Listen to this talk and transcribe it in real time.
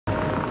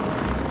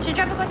Did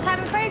you have a good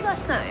time with Craig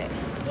last night?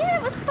 Yeah,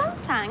 it was fun,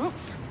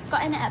 thanks.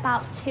 Got in at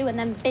about 2 and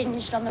then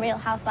binged on The Real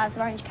Housewives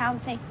of Orange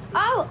County.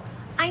 Oh,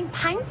 I'm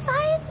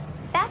pint-sized,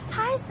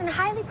 baptized, and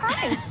highly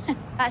prized.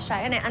 That's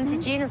right, innit? Auntie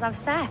Gina's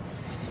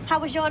obsessed. How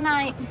was your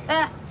night?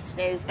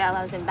 Snooze, girl.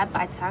 I was in bed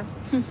by 10.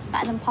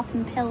 Better than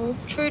popping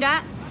pills. True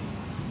that.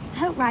 I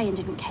hope Ryan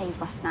didn't cave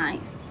last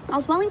night. I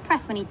was well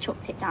impressed when he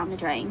chucked it down the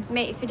drain.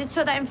 Mate, if you'd have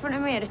took that in front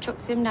of me, I'd have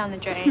chucked him down the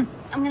drain.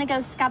 I'm gonna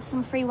go scab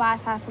some free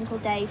Wi-Fi for Uncle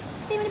Dave.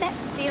 See you in a bit.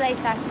 See you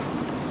later.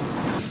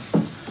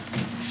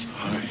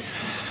 All right.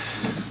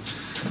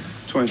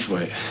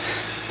 28.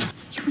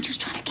 You were just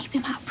trying to keep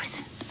him out of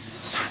prison.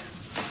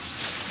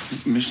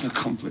 Mission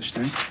accomplished,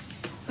 eh?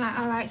 Right,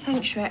 all right.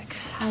 Thanks, Rick.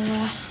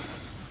 I'll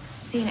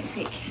see you next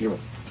week. You're up.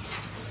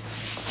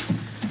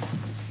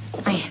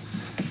 Hi.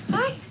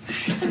 Hi.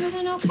 Is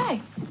everything okay?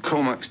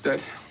 Cormac's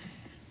dead.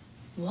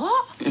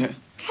 What? Yeah.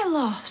 Get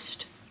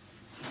lost.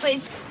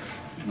 Wait,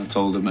 I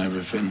told him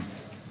everything.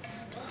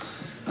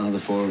 How the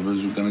four of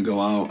us were going to go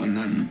out, and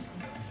then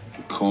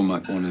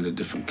Cormac wanted a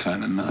different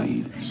kind of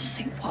night. I just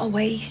think, what a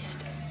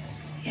waste.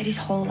 He had his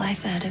whole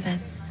life ahead of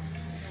him.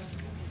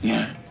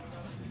 Yeah.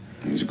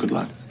 He was a good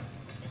lad.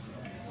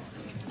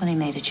 Well, he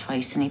made a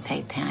choice and he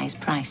paid the highest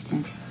price,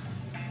 didn't he?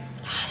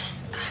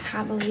 I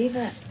can't believe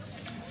it.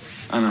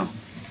 I know.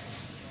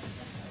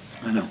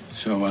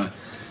 So, I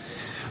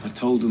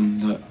told him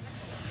that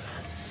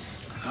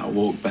I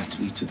walked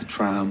Bethany to the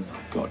tram,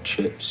 got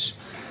chips,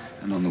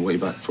 and on the way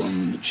back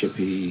from the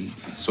chippy,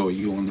 I saw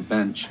you on the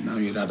bench. Now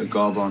you'd had a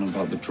gob on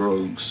about the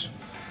drugs.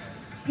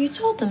 You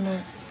told them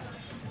that?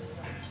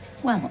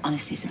 Well,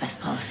 honesty's the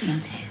best policy,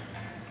 isn't it?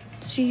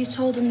 So you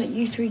told them that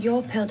you threw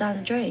your pill down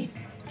the drain?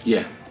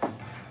 Yeah.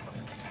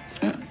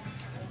 Yeah.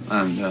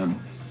 And,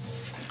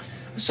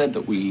 I said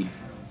that we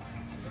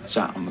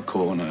sat on the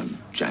corner,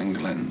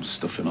 jangling,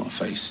 stuffing our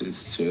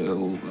faces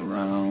till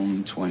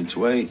around 20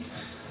 to 8.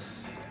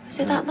 Was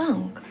it that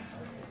long?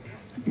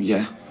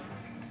 Yeah.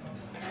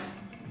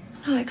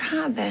 No, it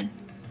can't have been.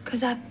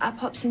 Because I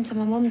popped into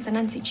my mum's and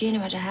Auntie Gina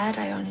had a hair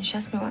dye on and she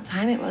asked me what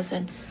time it was,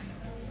 and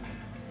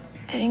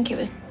I think it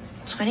was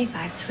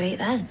 25 to 8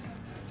 then.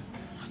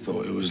 I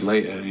thought it was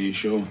later. Are you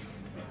sure?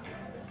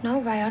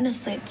 No, right,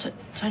 honestly,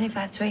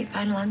 25 to 8,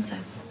 final answer.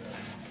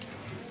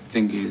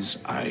 Thing is,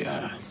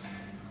 I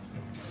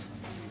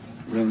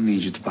really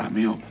need you to back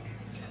me up.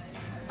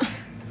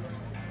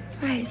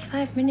 Right, it's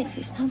 5 minutes,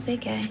 it's no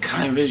biggie. It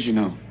kind of is, you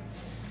know.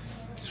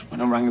 Just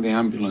when I rang the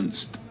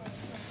ambulance,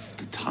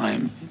 the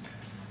time.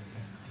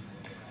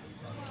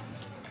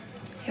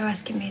 You're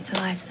asking me to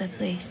lie to the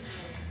police.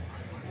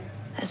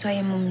 That's why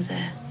your mum's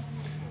there.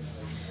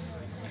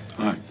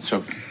 All right,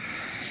 so,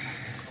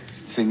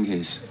 thing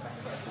is,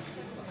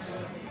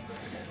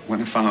 when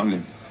I found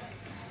him,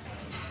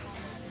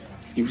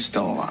 he was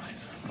still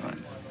alive, all right?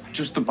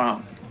 Just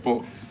about,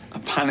 but I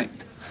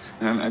panicked,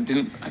 and I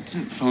didn't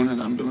phone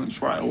an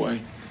ambulance right away.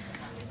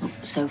 Look,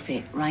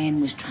 Sophie, Ryan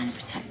was trying to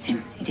protect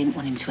him. He didn't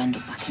want him to end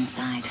up back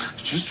inside. I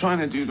was just trying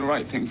to do the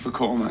right thing for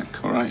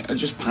Cormac, all right? I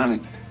just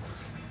panicked.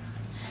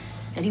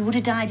 That he would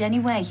have died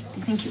anyway.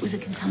 They think it was a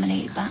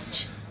contaminated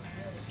batch.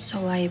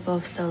 So why are you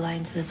both still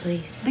lying to the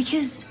police?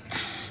 Because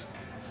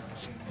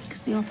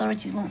the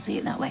authorities won't see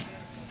it that way.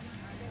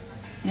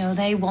 You know,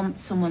 they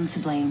want someone to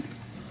blame.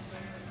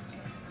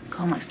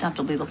 Cormac's dad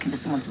will be looking for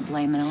someone to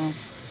blame and all.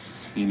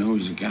 You know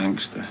he's a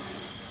gangster,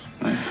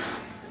 right?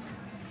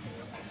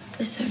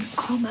 Listen,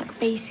 Cormac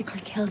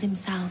basically killed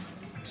himself.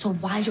 So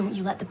why don't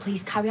you let the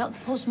police carry out the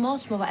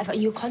post-mortem or whatever?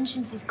 Your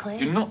conscience is clear.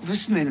 You're not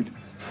listening.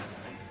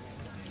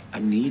 I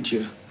need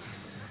you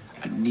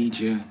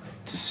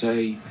to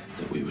say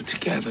that we were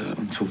together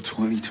until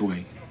 20 to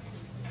 8.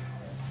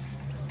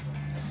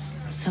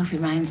 Sophie,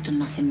 Ryan's done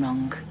nothing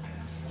wrong.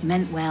 He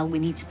meant well. We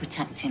need to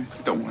protect him.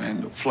 I don't want to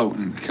end up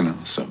floating in the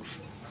canal, Soph.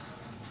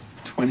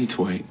 20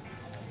 to 8.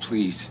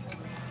 Please.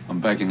 I'm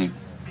begging you.